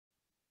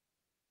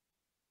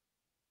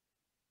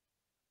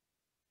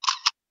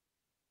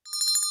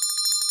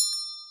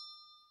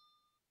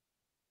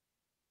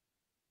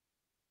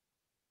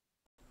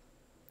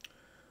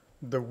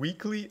The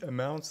weekly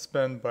amount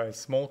spent by a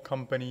small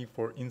company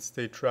for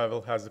in-state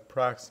travel has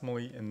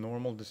approximately a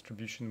normal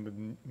distribution with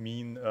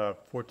mean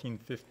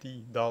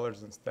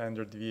 $1,450 and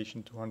standard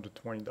deviation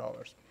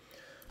 $220.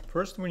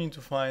 First, we need to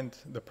find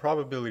the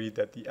probability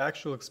that the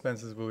actual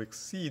expenses will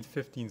exceed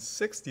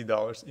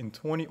 $1,560 in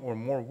 20 or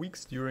more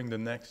weeks during the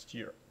next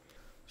year.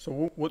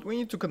 So what we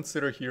need to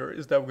consider here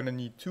is that we're going to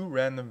need two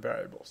random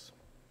variables.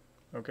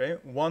 Okay,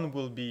 one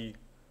will be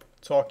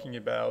talking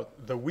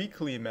about the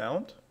weekly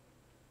amount.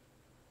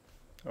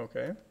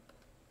 Okay,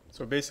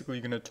 so basically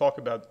you're going to talk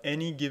about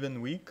any given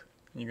week,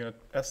 and you're going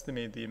to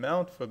estimate the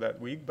amount for that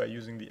week by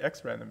using the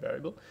x random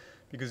variable,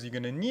 because you're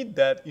going to need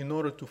that in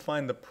order to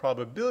find the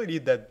probability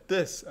that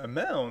this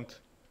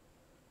amount,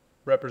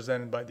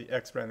 represented by the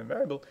x random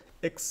variable,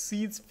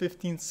 exceeds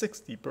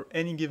 1560 per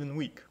any given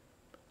week.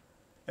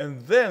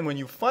 And then when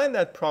you find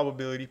that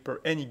probability per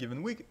any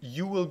given week,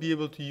 you will be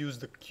able to use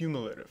the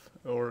cumulative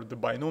or the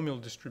binomial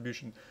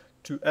distribution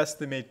to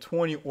estimate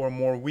 20 or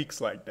more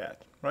weeks like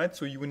that, right?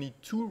 So you will need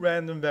two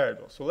random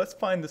variables. So let's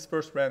find this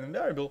first random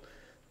variable.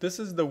 This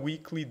is the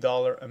weekly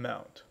dollar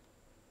amount.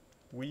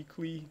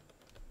 Weekly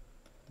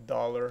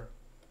dollar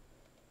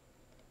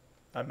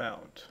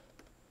amount.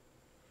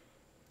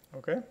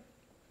 Okay?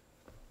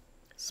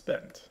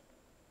 Spent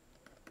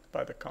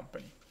by the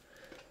company.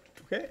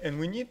 Okay? And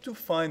we need to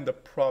find the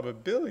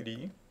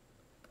probability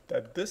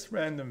that this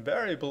random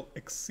variable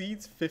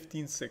exceeds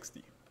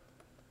 1560.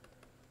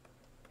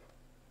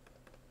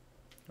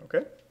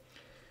 Okay?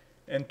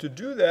 And to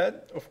do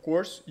that, of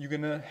course, you're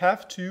going to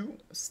have to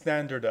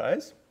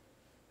standardize.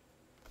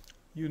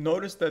 You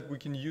notice that we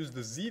can use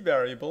the z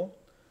variable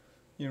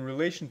in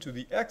relation to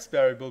the x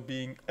variable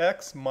being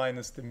x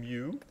minus the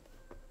mu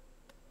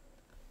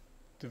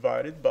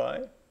divided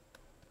by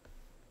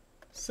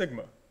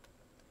sigma.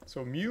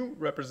 So mu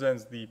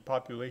represents the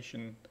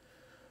population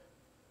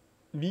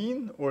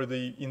mean, or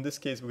in this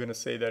case we're going to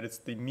say that it's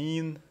the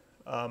mean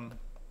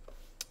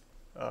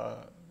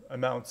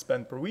amount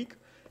spent per week.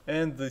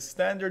 And the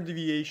standard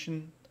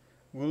deviation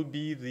will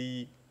be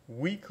the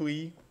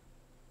weekly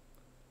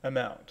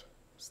amount.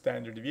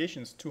 Standard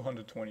deviation is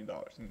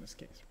 $220 in this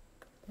case.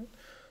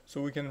 So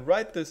we can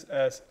write this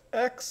as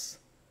x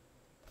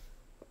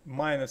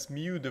minus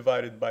mu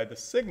divided by the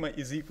sigma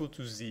is equal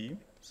to z.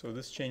 So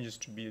this changes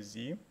to be a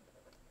z.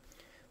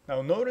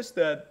 Now notice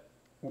that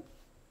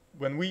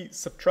when we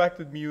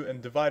subtracted mu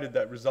and divided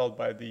that result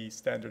by the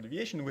standard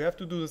deviation, we have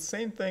to do the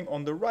same thing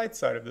on the right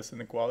side of this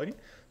inequality.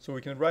 So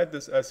we can write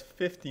this as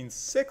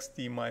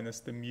 1560 minus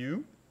the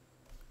mu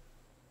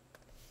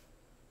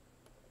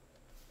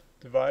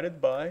divided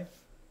by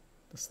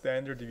the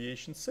standard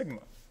deviation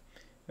sigma.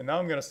 And now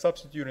I'm going to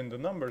substitute in the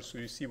numbers so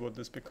you see what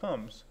this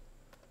becomes.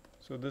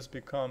 So this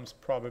becomes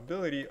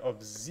probability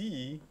of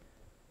z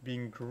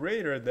being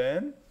greater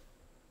than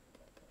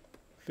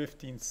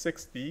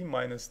 1560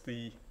 minus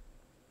the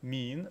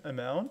mean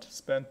amount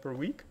spent per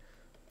week,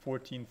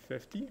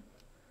 1450,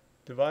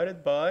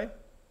 divided by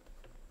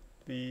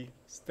the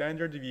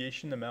standard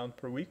deviation amount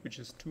per week, which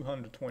is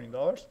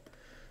 $220.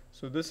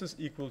 So this is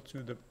equal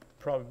to the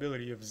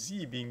probability of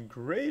z being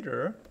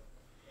greater,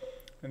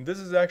 and this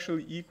is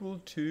actually equal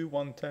to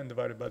 110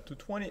 divided by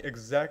 220,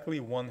 exactly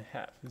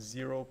 1/2,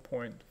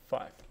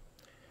 0.5.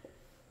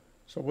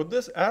 So what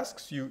this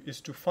asks you is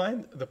to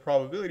find the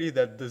probability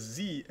that the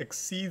z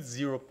exceeds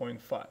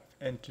 0.5,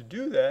 and to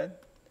do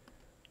that,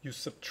 you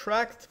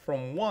subtract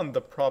from 1 the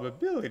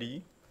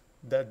probability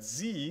that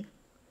z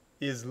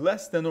is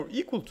less than or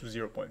equal to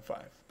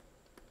 0.5.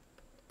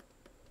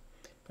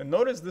 And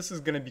notice this is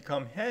going to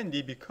become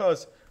handy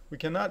because we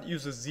cannot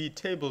use a z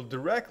table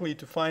directly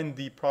to find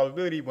the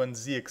probability when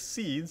z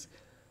exceeds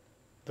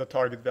the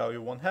target value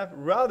 1/2.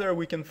 Rather,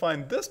 we can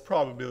find this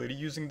probability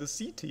using the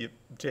c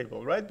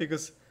table, right?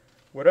 Because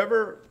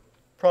whatever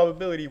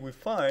probability we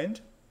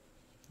find,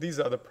 these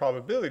are the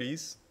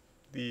probabilities,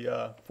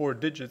 the 4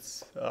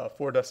 digits,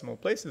 4 decimal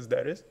places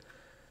that is,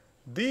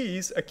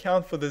 these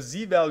account for the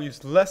z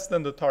values less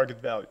than the target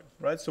value,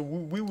 right? So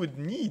we would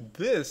need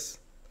this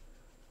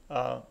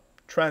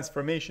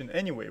transformation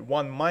anyway,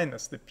 1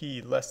 minus the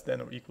p less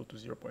than or equal to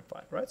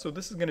 0.5, right? So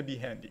this is going to be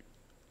handy.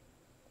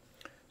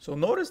 So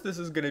notice this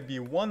is going to be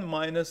 1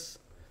 minus,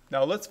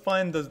 now let's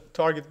find the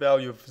target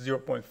value of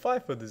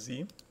 0.5 for the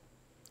z.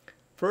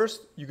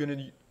 First, you're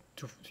going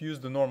to use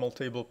the normal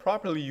table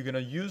properly, you're going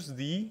to use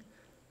the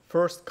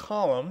first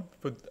column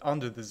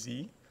under the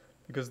z,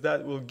 because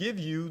that will give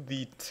you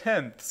the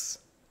tenths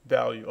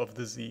value of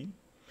the z.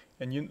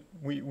 And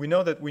we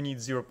know that we need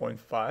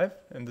 0.5,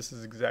 and this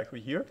is exactly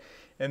here.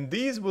 And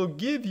these will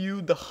give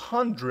you the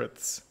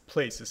hundredths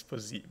places for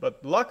z.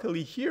 But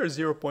luckily here,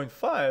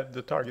 0.5,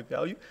 the target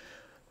value,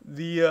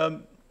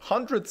 the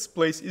hundredths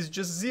place is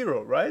just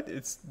 0, right?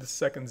 It's the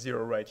second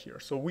 0 right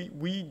here. So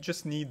we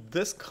just need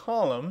this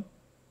column,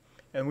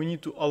 and we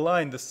need to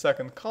align the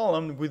second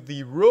column with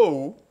the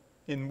row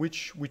in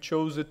which we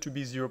chose it to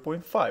be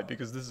 0.5,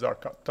 because this is our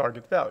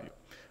target value,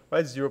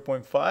 right?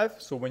 0.5.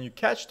 So when you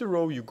catch the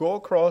row, you go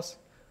across,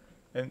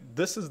 And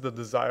this is the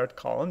desired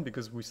column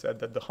because we said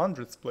that the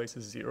hundredths place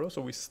is 0.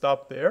 So we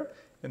stop there.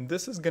 And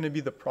this is going to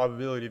be the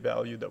probability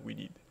value that we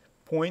need,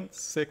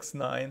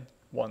 0.6915.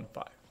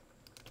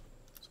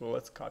 So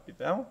let's copy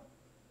down.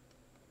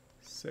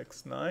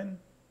 69.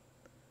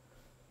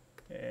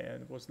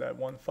 And was that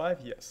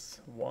 15?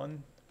 Yes,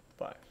 15.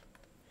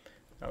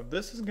 Now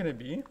this is going to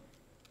be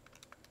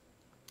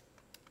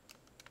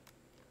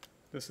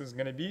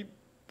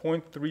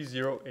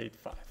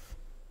 0.3085.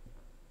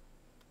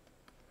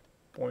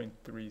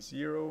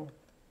 0.3085.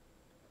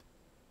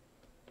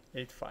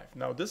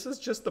 Now this is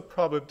just the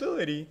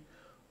probability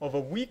of a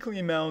weekly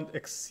amount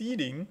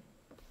exceeding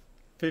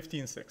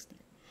 1560.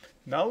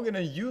 Now we're going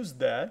to use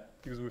that,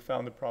 because we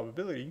found the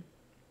probability,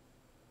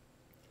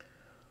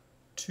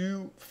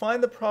 to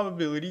find the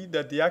probability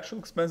that the actual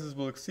expenses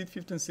will exceed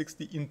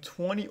 1560 in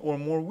 20 or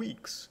more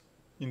weeks.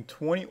 In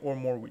 20 or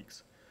more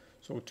weeks.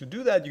 So to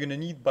do that, you're going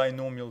to need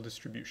binomial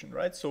distribution,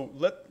 right? So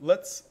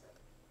let's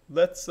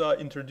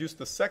introduce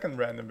the second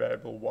random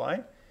variable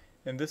y,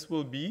 and this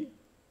will be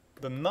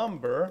the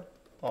number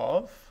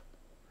of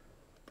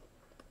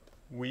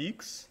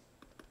weeks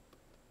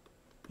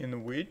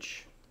in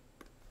which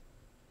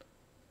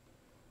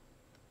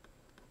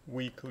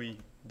weekly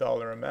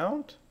dollar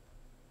amount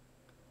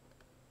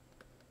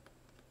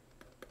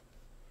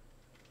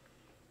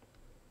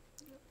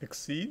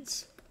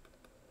exceeds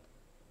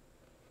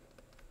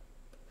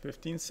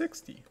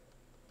 1560.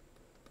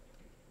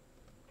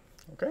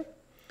 Okay?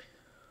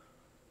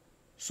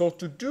 So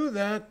to do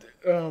that,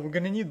 we're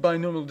going to need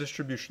binomial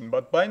distribution,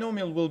 but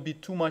binomial will be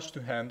too much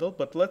to handle.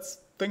 But let's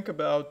think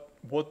about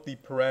what the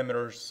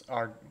parameters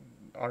are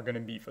going to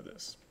be for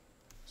this.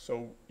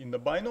 So in the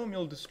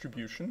binomial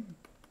distribution,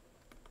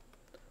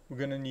 we're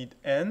going to need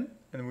n,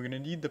 and we're going to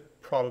need the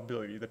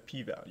probability, the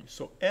p-value.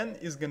 So n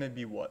is going to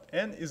be what?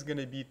 N is going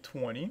to be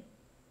 20.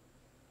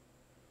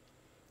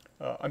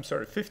 I'm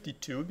sorry,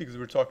 52, because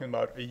we're talking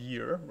about a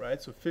year, right?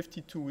 So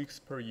 52 weeks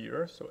per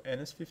year, so n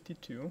is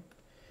 52.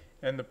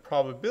 And the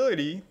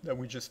probability that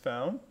we just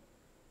found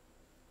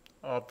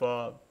of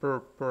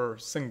per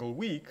single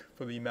week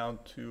for the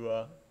amount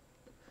to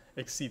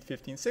exceed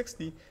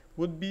 1560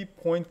 would be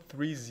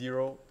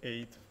 0.3085.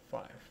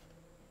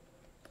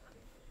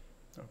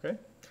 Okay,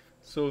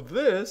 so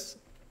this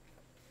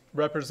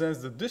represents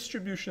the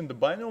distribution, the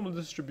binomial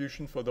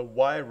distribution for the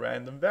y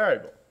random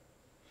variable.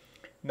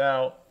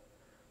 Now,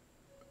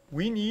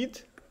 we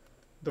need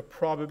the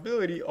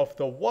probability of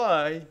the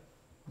y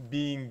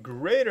being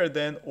greater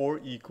than or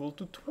equal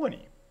to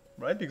 20,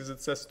 right? Because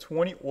it says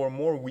 20 or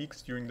more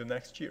weeks during the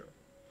next year.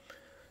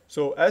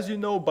 So as you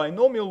know,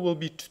 binomial will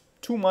be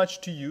too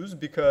much to use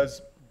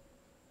because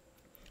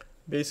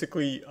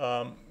basically,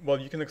 well,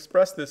 you can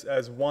express this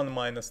as 1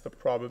 minus the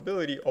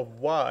probability of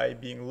y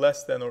being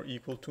less than or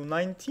equal to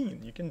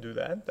 19. You can do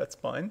that. That's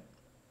fine.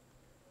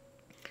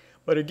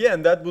 But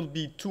again, that will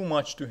be too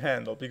much to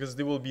handle because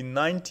there will be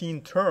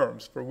 19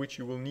 terms for which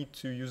you will need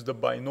to use the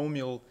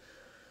binomial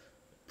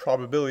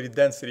probability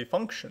density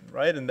function,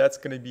 right? And that's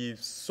going to be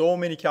so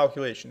many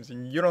calculations,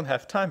 and you don't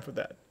have time for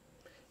that.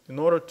 In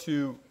order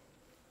to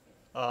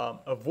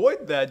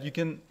avoid that, you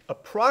can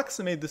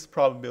approximate this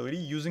probability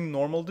using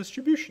normal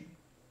distribution.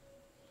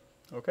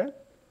 Okay?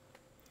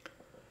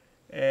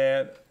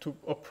 And to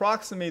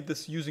approximate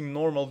this using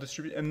normal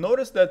distribution, and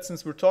notice that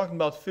since we're talking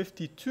about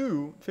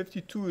 52,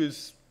 52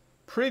 is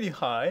pretty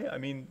high. I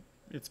mean,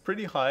 it's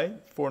pretty high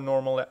for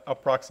normal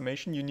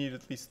approximation. You need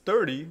at least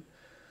 30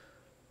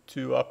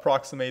 to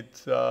approximate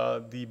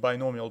the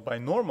binomial by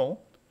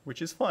normal,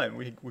 which is fine.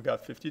 We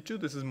got 52.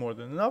 This is more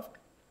than enough.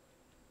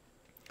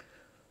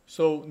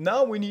 So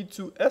now we need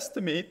to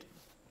estimate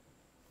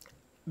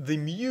the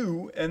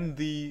mu and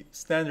the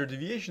standard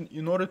deviation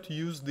in order to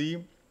use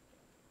the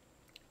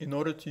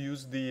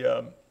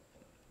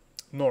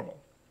normal.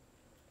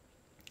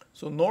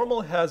 So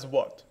normal has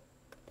what?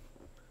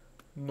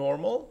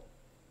 Normal,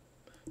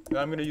 and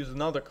I'm going to use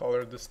another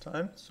color this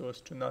time so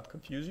as to not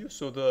confuse you.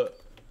 So the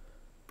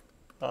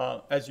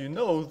as you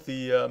know,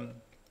 the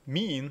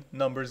mean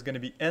number is going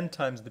to be n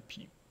times the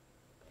p,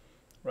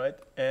 right?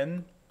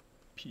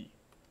 NP.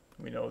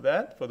 We know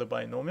that for the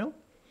binomial.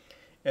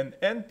 And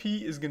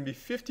NP is going to be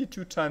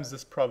 52 times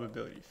this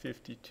probability.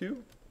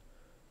 52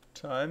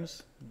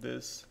 times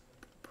this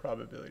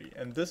probability.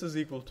 And this is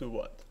equal to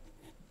what?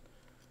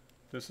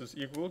 This is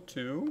equal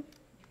to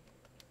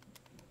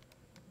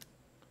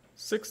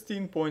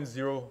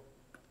 16.042.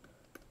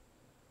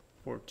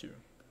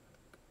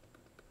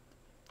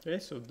 Okay,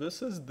 so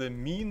this is the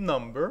mean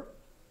number.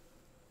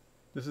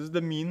 This is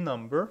the mean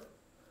number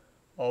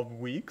of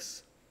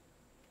weeks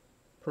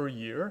per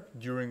year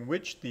during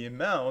which the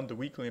amount, the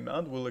weekly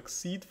amount, will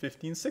exceed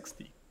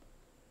 1560.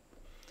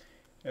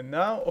 And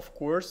now, of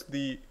course,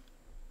 the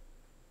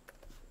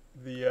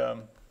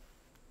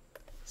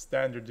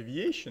standard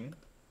deviation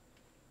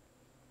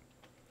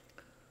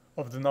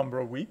of the number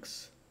of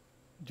weeks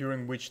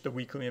during which the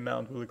weekly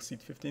amount will exceed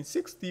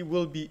 1560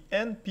 will be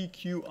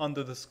NPQ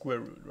under the square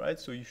root, right?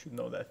 So you should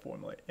know that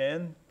formula.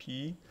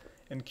 NP,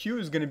 And Q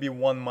is going to be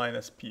 1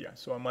 minus P.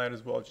 So I might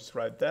as well just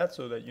write that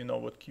so that you know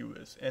what Q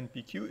is.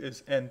 NPQ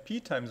is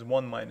NP times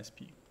 1 minus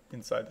P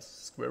inside the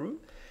square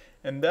root.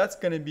 And that's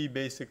going to be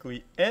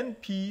basically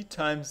NP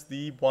times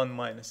the 1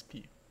 minus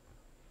P.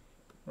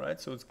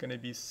 Right? So it's going to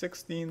be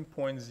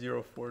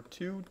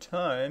 16.042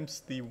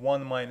 times the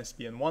 1 minus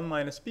P. And 1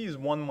 minus P is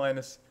 1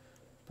 minus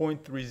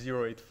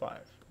 0.3085.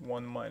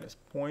 1 minus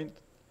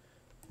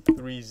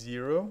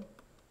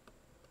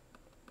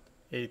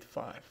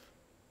 0.3085.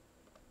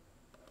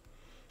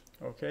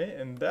 Okay,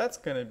 and that's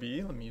going to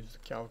be, let me use the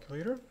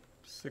calculator,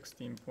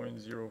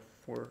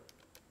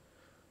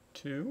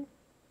 16.042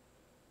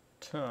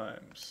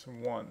 times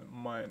 1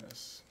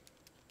 minus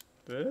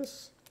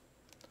this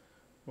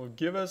will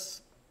give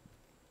us,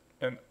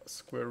 and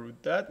square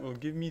root that will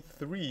give me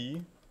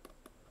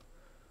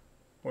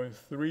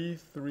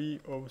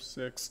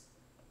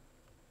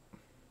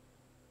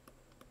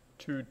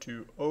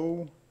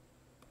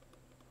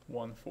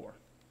 3.330622014.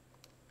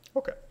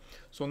 Okay,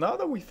 so now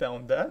that we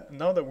found that,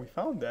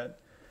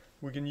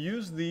 we can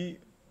use the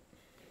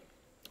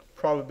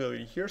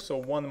probability here. So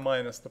 1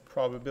 minus the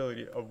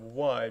probability of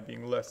y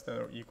being less than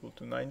or equal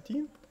to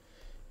 19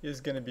 is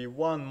going to be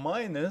 1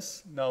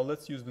 minus, now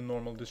let's use the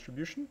normal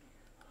distribution.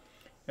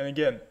 And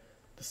again,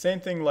 the same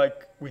thing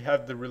like we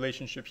have the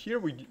relationship here,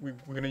 we're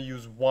going to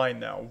use y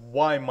now.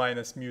 Y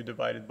minus mu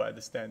divided by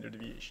the standard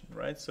deviation,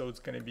 right? So it's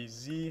going to be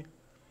z.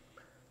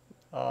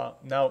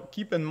 Now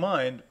keep in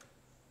mind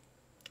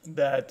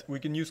that we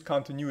can use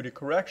continuity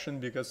correction,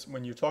 because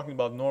when you're talking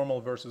about normal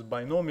versus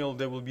binomial,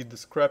 there will be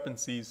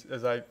discrepancies,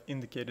 as I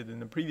indicated in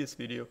the previous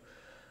video.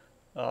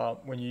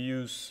 When you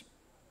use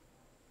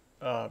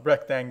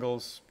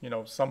rectangles, you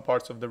know, some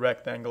parts of the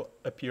rectangle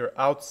appear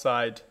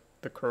outside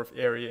the curve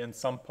area and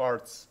some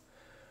parts,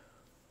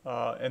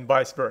 and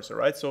vice versa,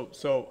 right?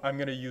 So I'm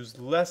going to use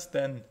less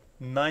than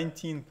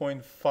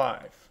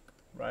 19.5,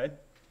 right?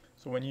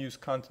 So when you use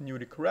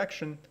continuity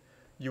correction,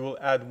 you will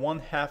add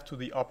 1/2 to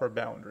the upper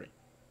boundary.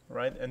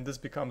 Right? And this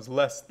becomes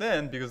less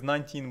than because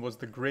 19 was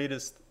the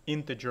greatest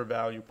integer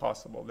value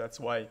possible.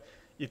 That's why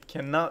it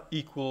cannot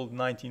equal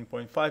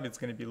 19.5. It's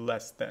going to be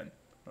less than.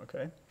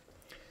 Okay?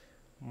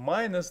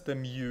 Minus the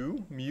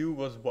mu. Mu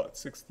was what?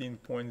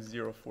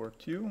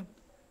 16.042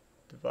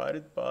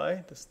 divided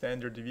by the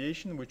standard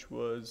deviation, which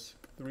was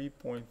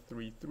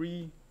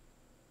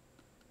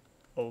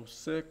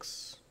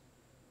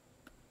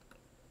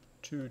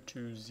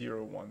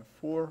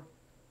 3.3306222014.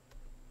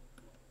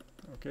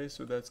 Okay,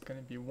 so that's going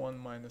to be 1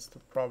 minus the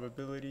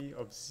probability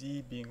of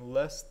z being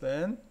less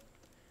than,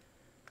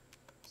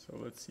 so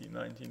let's see,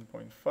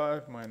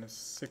 19.5 minus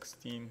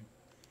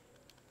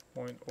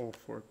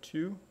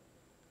 16.042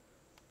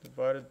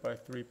 divided by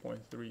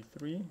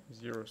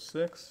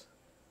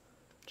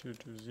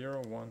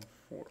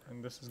 3.3306222014,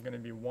 and this is going to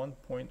be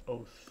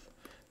 1.0.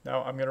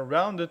 Now I'm going to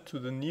round it to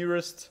the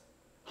nearest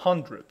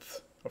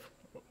hundredth of,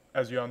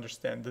 as you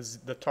understand, this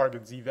the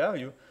target z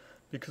value,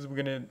 because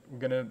we're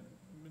gonna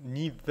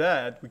need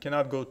that. We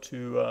cannot go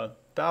to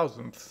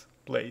thousandth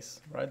place,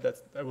 right?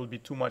 That will be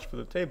too much for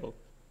the table.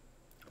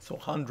 So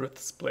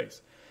hundredths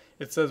place.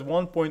 It says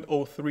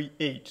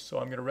 1.038, so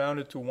I'm going to round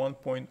it to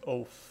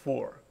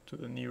 1.04 to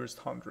the nearest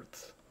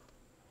hundredth.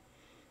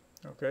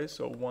 Okay,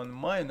 so 1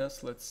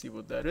 minus, let's see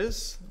what that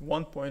is,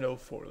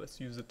 1.04. Let's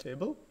use the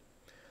table.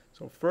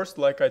 So first,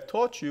 like I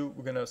taught you,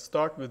 we're going to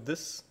start with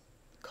this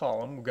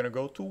column. We're going to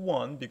go to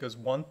 1 because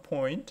 1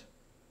 point,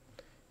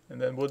 and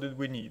then what did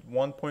we need?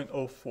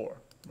 1.04.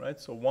 Right,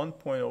 so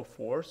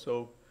 1.04,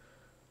 so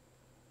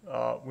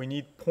we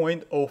need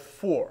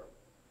 0.04,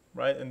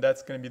 right, and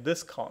that's going to be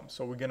this column.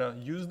 So we're going to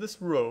use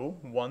this row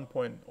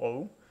 1.0,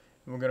 and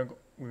we're going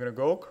to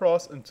go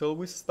across until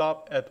we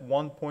stop at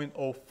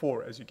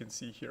 1.04, as you can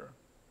see here.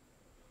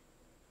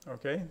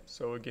 Okay,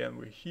 so again,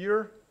 we're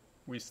here,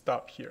 we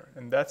stop here,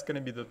 and that's going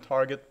to be the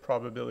target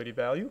probability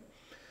value.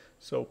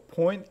 So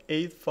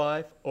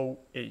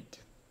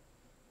 0.8508.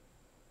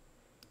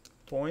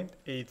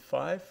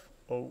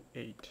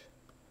 0.8508.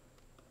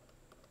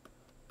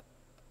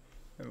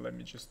 And let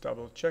me just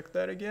double check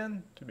that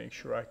again to make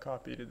sure I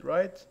copied it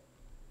right.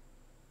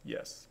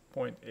 Yes,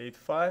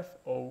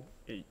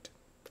 0.8508.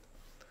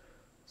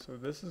 So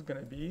this is going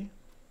to be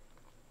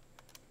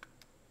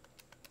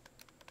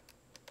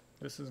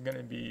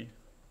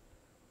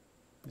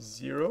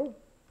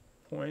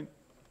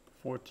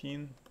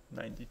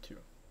 0.1492.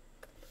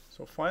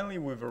 So finally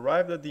we've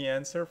arrived at the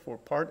answer for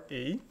part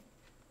A,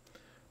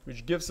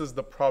 which gives us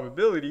the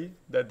probability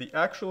that the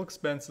actual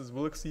expenses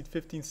will exceed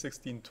 15,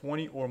 16,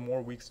 20 or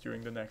more weeks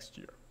during the next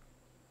year.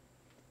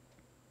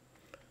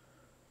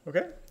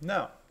 Okay,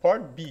 now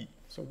part B.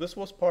 So this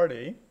was part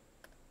A.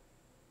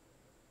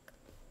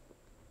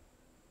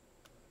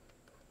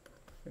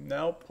 And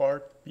now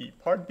part B.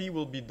 Part B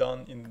will be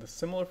done in the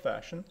similar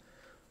fashion.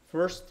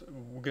 First,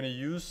 we're going to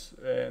use,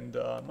 and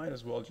might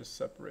as well just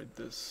separate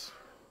this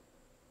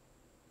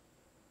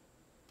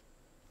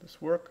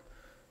work.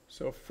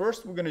 So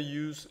first we're going to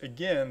use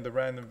again the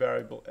random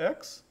variable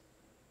x,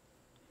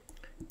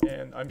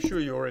 and I'm sure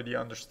you already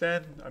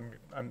understand.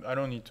 I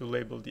don't need to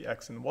label the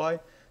x and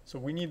y. So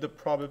we need the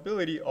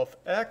probability of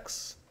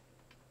x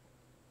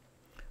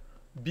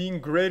being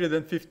greater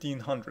than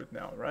 1500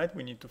 now, right?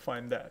 We need to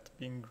find that,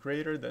 being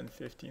greater than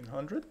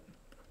 1500.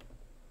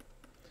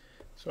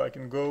 So I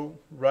can go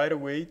right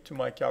away to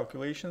my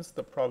calculations.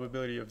 The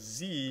probability of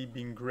z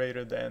being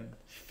greater than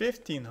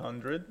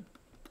 1500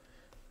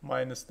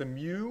 minus the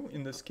mu.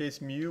 In this case,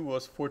 mu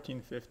was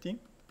 1450.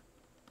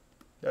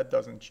 That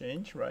doesn't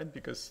change, right?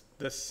 Because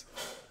this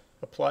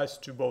applies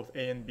to both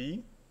a and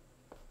b,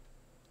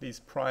 these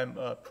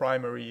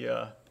primary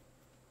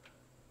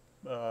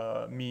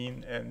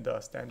mean and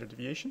standard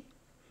deviation.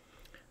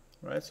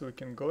 Right, so we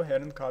can go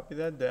ahead and copy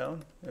that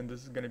down, and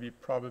this is going to be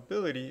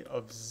probability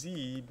of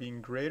z being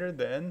greater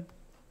than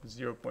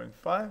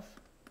 0.5.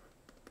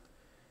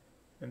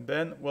 And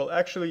then, well,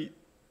 actually,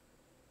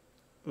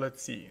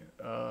 let's see.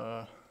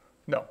 No,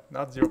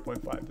 not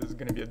 0.5. This is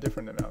going to be a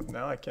different amount.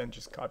 Now I can't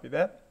just copy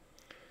that.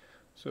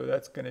 So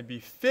that's going to be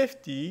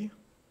 50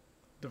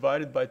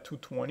 divided by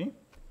 220.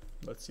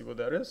 Let's see what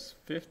that is.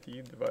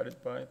 50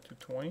 divided by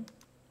 220.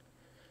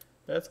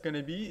 That's going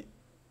to be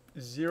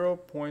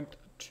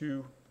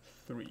 0.23.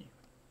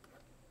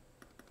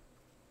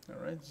 All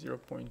right,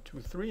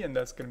 0.23, and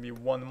that's going to be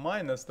 1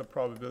 minus the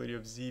probability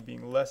of z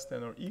being less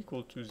than or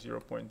equal to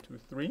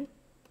 0.23.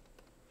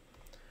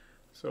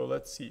 So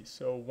let's see.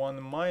 So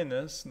 1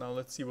 minus, now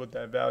let's see what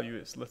that value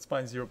is. Let's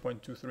find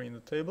 0.23 in the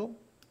table.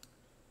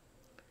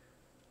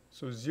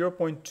 So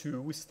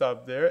 0.2, we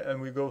stop there,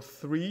 and we go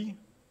 3.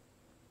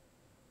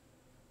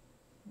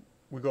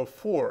 We go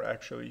 4,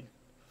 actually.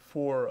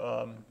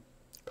 4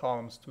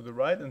 columns to the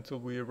right until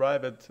we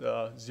arrive at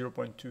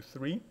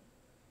 0.23.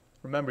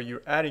 Remember,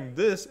 you're adding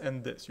this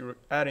and this. You're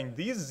adding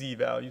these z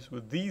values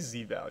with these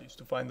z values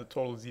to find the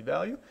total z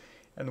value.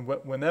 And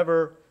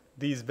whenever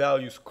these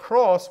values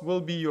cross will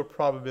be your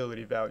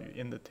probability value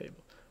in the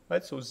table.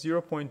 Right? So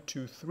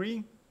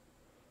 0.23.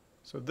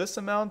 So this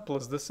amount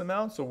plus this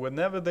amount. So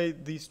whenever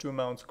these two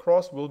amounts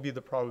cross will be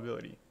the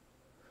probability.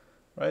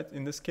 Right?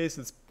 In this case,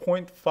 it's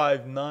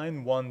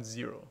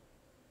 0.5910.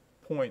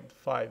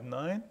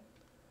 0.5910.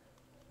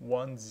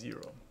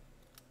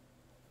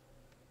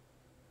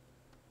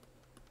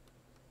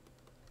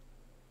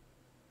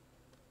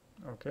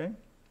 Okay,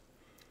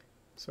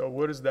 so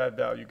what is that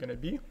value going to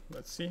be?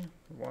 Let's see,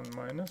 1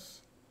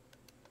 minus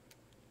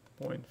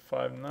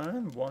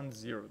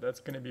 0.5910. That's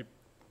going to be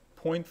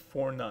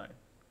 0.49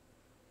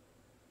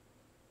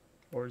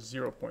 or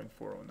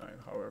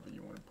 0.409, however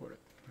you want to put it.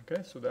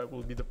 Okay, so that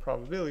will be the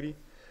probability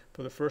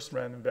for the first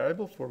random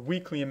variable for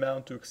weekly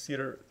amount to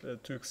exceed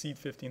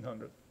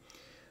 1500.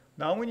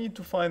 Now we need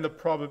to find the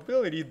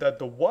probability that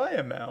the y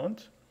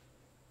amount,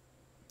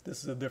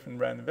 this is a different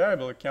random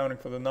variable accounting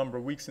for the number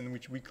of weeks in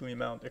which weekly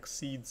amount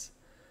exceeds,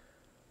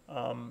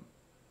 well,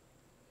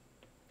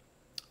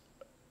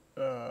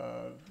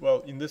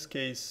 in this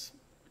case,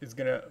 it's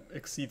going to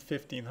exceed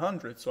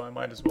 1500, so I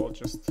might as well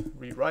just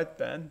rewrite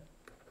that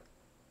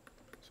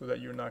so that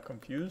you're not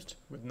confused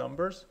with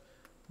numbers.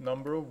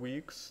 Number of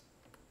weeks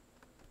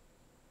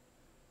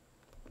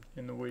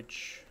in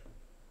which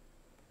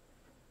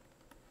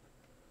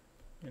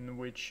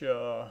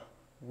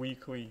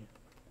weekly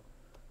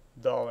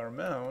dollar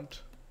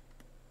amount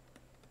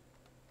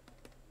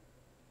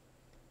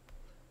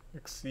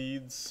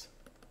exceeds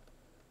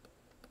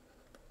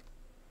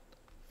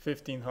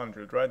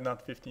 1500, right? Not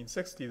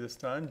 1560 this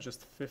time,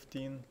 just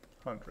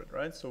 1500,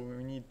 right? So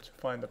we need to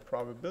find the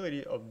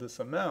probability of this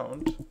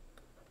amount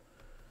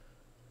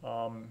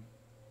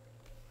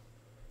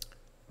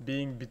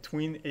being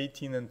between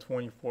 18 and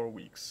 24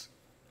 weeks,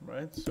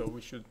 right? So we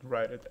should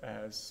write it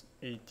as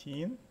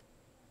 18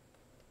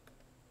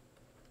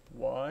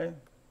 y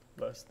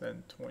less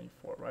than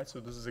 24, right?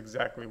 So this is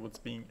exactly what's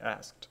being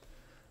asked.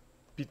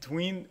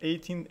 Between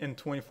 18 and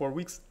 24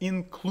 weeks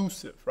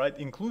inclusive, right?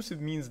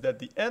 Inclusive means that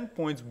the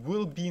endpoints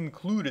will be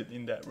included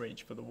in that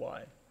range for the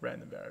y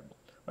random variable,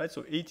 right?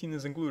 So 18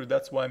 is included.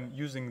 That's why I'm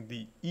using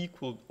the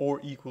equal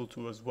or equal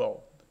to as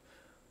well,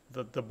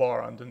 the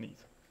bar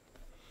underneath.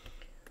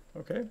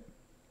 Okay,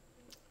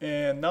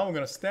 and now we're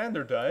going to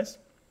standardize,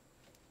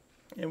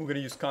 and we're going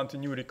to use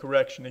continuity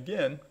correction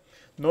again.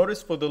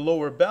 Notice for the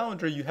lower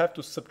boundary you have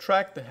to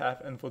subtract the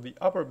half, and for the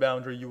upper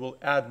boundary you will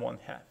add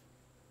 1/2.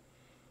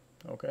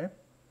 Okay,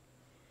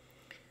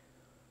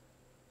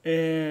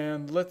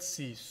 and let's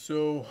see,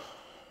 so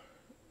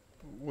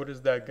what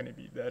is that going to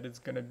be? That is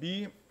going to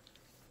be,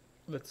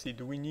 let's see,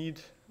 do we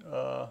need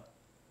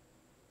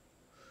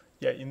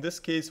yeah, in this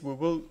case we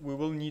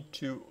will need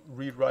to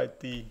rewrite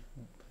the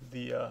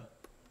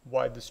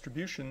y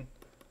distribution,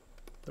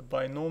 the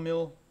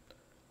binomial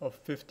of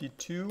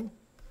 52,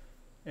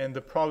 and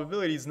the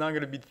probability is not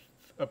going to be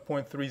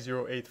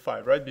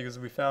 0.3085, right? Because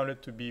we found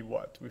it to be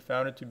what? We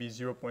found it to be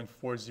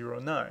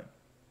 0.409,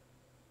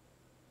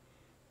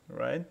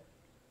 right?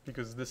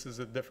 Because this is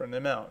a different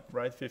amount,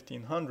 right?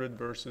 1500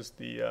 versus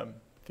the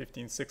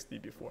 1560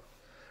 before,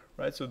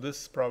 right? So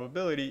this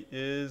probability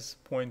is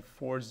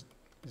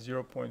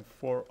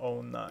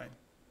 0.409.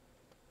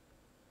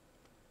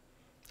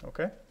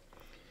 Okay?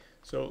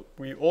 So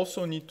we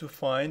also need to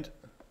find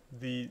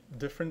the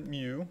different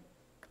mu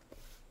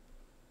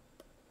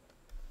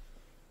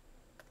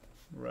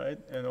right?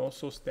 And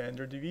also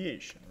standard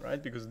deviation,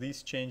 right? Because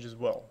these change as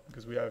well,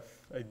 because we have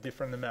a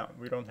different amount.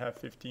 We don't have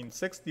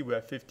 1560, we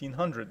have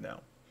 1500 now,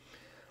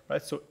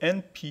 right? So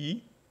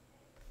NP,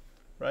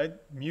 right?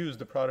 Mu is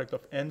the product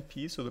of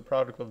NP, so the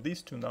product of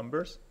these two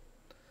numbers.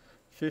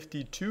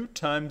 52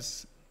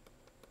 times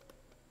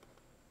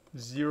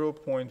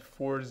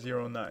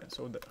 0.409.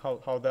 So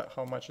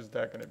how much is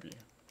that going to be?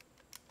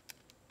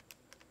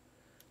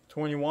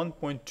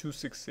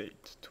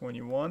 21.268.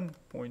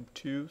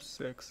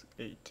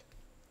 21.268.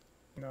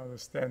 Now the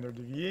standard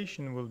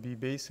deviation will be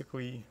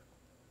basically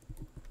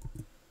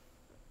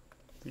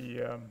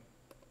the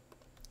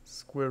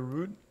square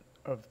root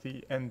of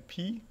the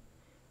NP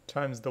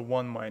times the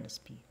 1 minus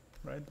P,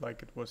 right?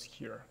 Like it was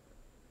here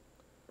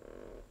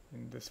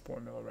in this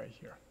formula right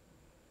here.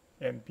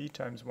 NP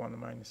times 1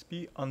 minus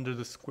P under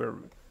the square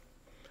root.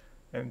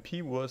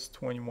 NP was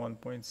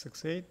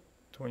 21.68,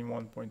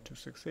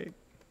 21.268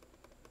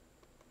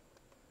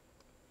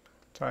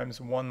 times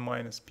 1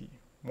 minus P.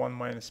 1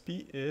 minus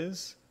P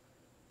is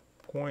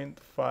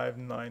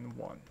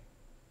 0.591.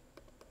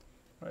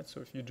 Right,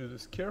 so if you do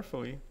this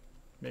carefully,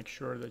 make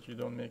sure that you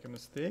don't make a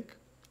mistake.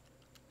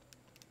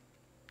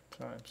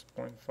 Times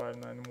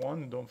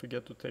 0.591. Don't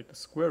forget to take the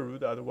square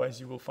root, otherwise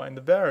you will find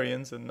the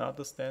variance and not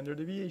the standard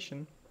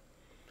deviation.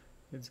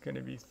 It's going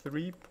to be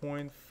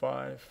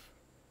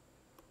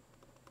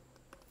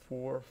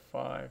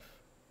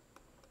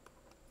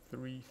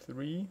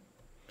 3.54533.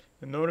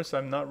 And notice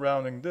I'm not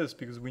rounding this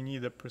because we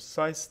need a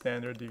precise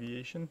standard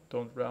deviation.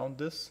 Don't round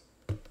this.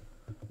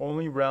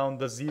 Only round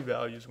the z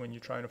values when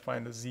you're trying to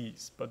find the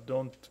z's, but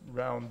don't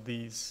round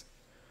these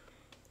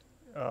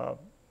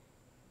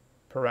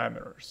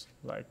parameters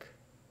like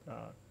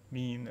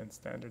mean and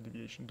standard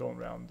deviation. Don't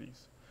round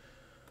these.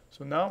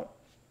 So now,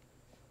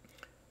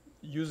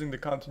 using the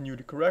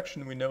continuity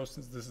correction, we know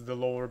since this is the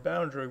lower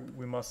boundary,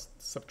 we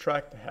must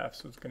subtract the half.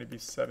 So it's going to be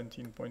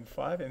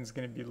 17.5, and it's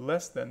going to be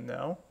less than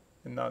now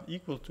and not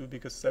equal to,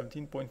 because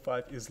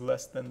 17.5 is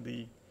less than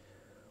the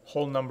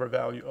whole number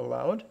value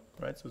allowed,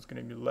 right? So it's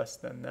going to be less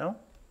than now.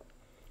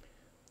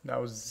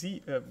 Now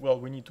z, well,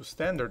 we need to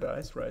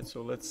standardize, right?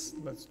 So let's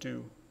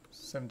do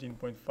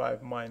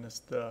 17.5 minus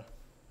the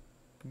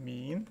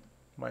mean,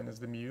 minus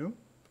the mu,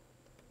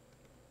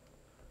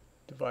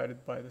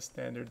 divided by the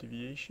standard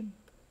deviation.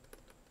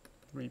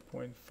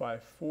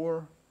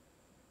 3.54,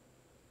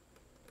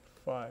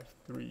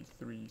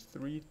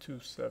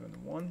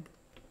 5333271.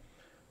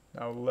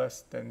 Now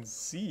less than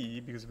z,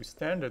 because we're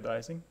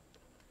standardizing,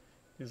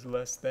 is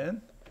less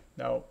than.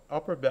 Now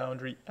upper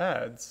boundary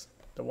adds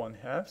the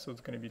 1/2, so it's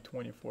going to be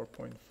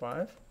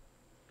 24.5.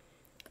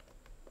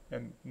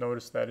 And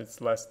notice that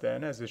it's less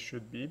than, as it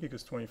should be,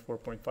 because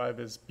 24.5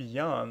 is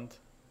beyond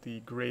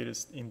the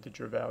greatest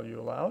integer value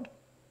allowed.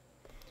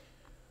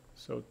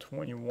 So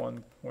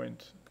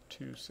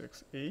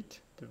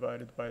 21.268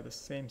 divided by the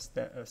same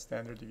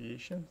standard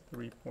deviation,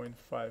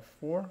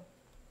 3.54,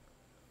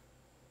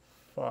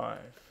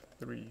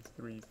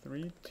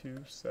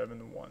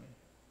 5333271.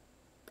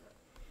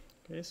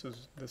 Okay, so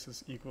this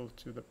is equal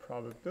to the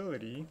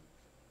probability.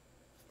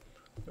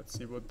 Let's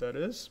see what that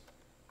is.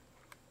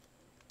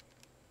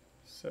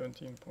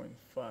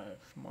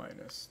 17.5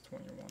 minus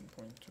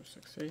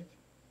 21.268.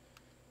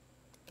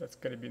 That's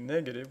going to be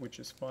negative, which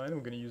is fine. We're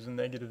going to use a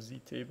negative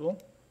z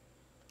table.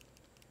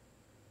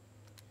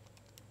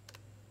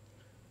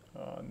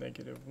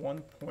 Negative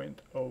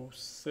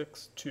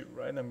 1.062,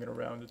 right? I'm going to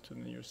round it to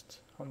the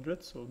nearest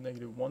hundred, so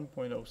negative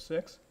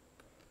 1.06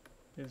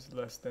 is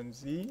less than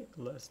z,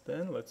 less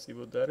than, let's see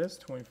what that is,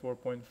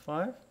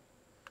 24.5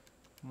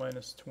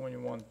 minus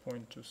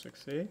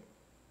 21.268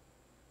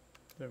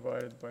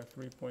 divided by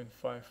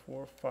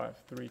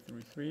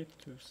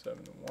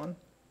 3.545333271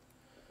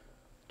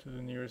 to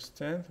the nearest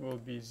tenth will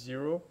be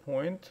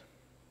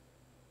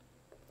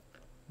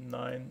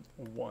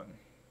 0.91.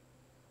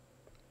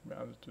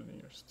 Rounded to the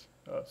nearest,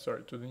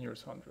 to the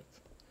nearest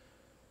hundredth.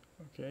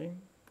 Okay.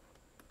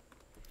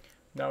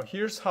 Now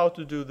here's how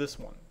to do this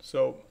one.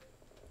 So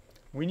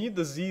we need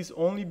the z's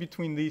only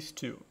between these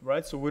two,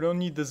 right? So we don't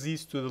need the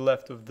z's to the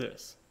left of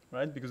this,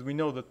 right? Because we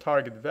know the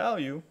target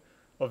value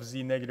of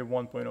z negative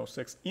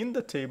 1.06 in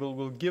the table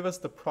will give us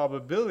the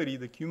probability,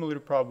 the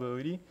cumulative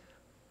probability,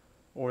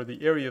 or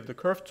the area of the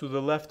curve to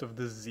the left of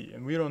this z,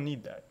 and we don't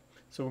need that.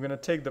 So we're going to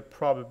take the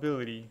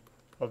probability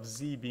of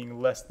z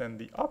being less than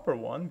the upper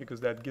one,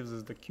 because that gives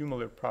us the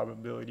cumulative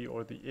probability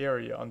or the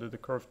area under the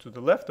curve to the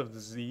left of the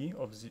z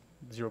of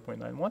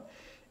 0.91,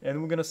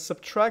 and we're going to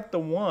subtract the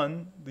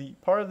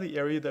part of the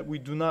area that we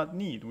do not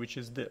need, which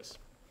is this.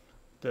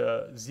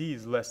 The z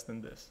is less than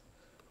this.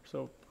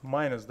 So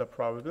minus the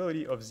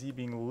probability of z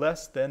being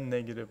less than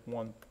negative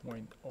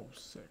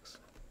 1.06.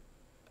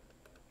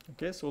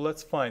 Okay, so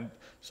let's find.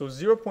 So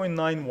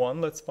 0.91,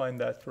 let's find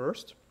that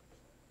first.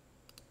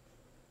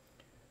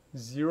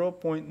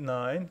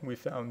 0.9, we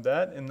found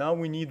that, and now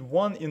we need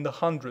 1 in the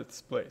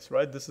hundredths place,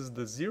 right? This is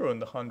the 0 in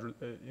the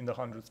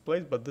hundredths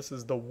place, but this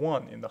is the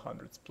 1 in the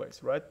hundredths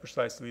place, right?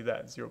 Precisely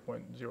that,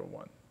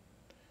 0.01.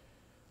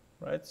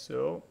 Right,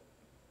 so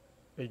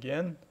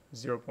again,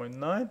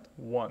 0.9,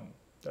 1.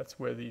 That's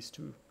where these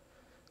two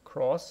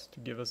cross to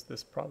give us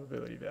this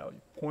probability value,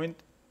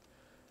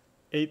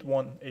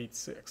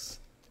 0.8186.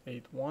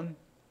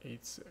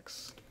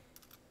 8186.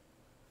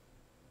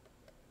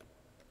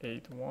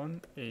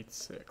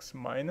 8186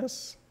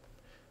 minus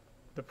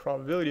the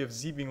probability of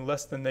z being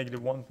less than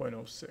negative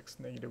 1.06.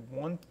 Negative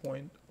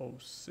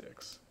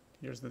 1.06.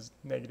 Here's the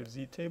negative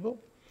z table.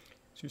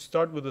 So you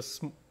start with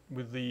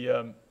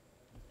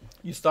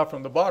you start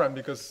from the bottom,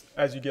 because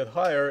as you get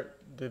higher,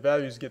 the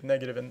values get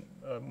negative and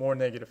more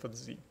negative for the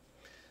z.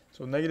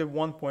 So negative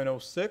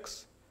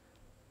 1.06.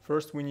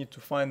 First, we need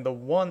to find the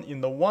 1 in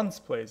the ones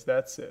place.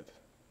 That's it.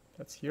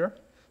 That's here.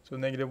 So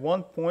negative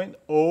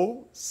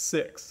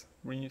 1.06.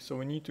 So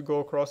we need to go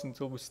across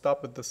until we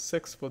stop at the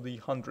 6 for the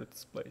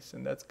hundredths place.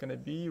 And that's going to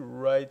be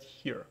right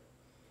here.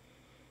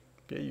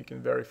 Okay, you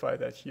can verify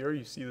that here.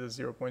 You see the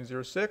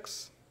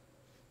 0.06.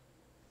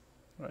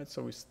 All right,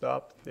 so we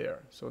stop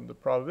there. So the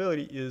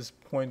probability is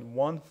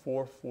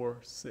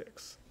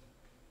 0.1446.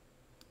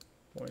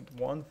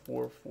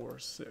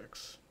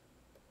 0.1446.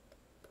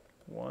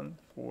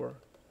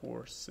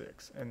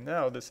 1446. And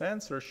now this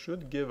answer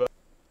should give us,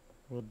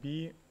 will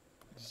be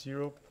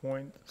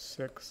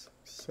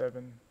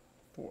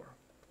 0.674.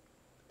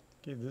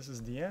 Okay, this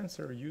is the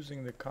answer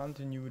using the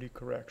continuity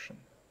correction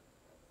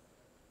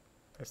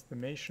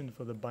estimation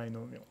for the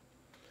binomial.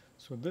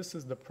 So this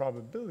is the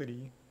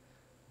probability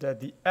that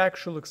the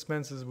actual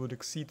expenses would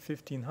exceed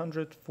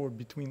 1,500 for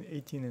between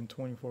 18 and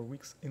 24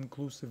 weeks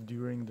inclusive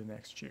during the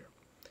next year.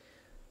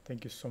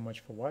 Thank you so much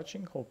for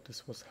watching. Hope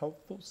this was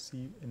helpful. See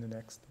you in the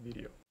next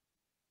video.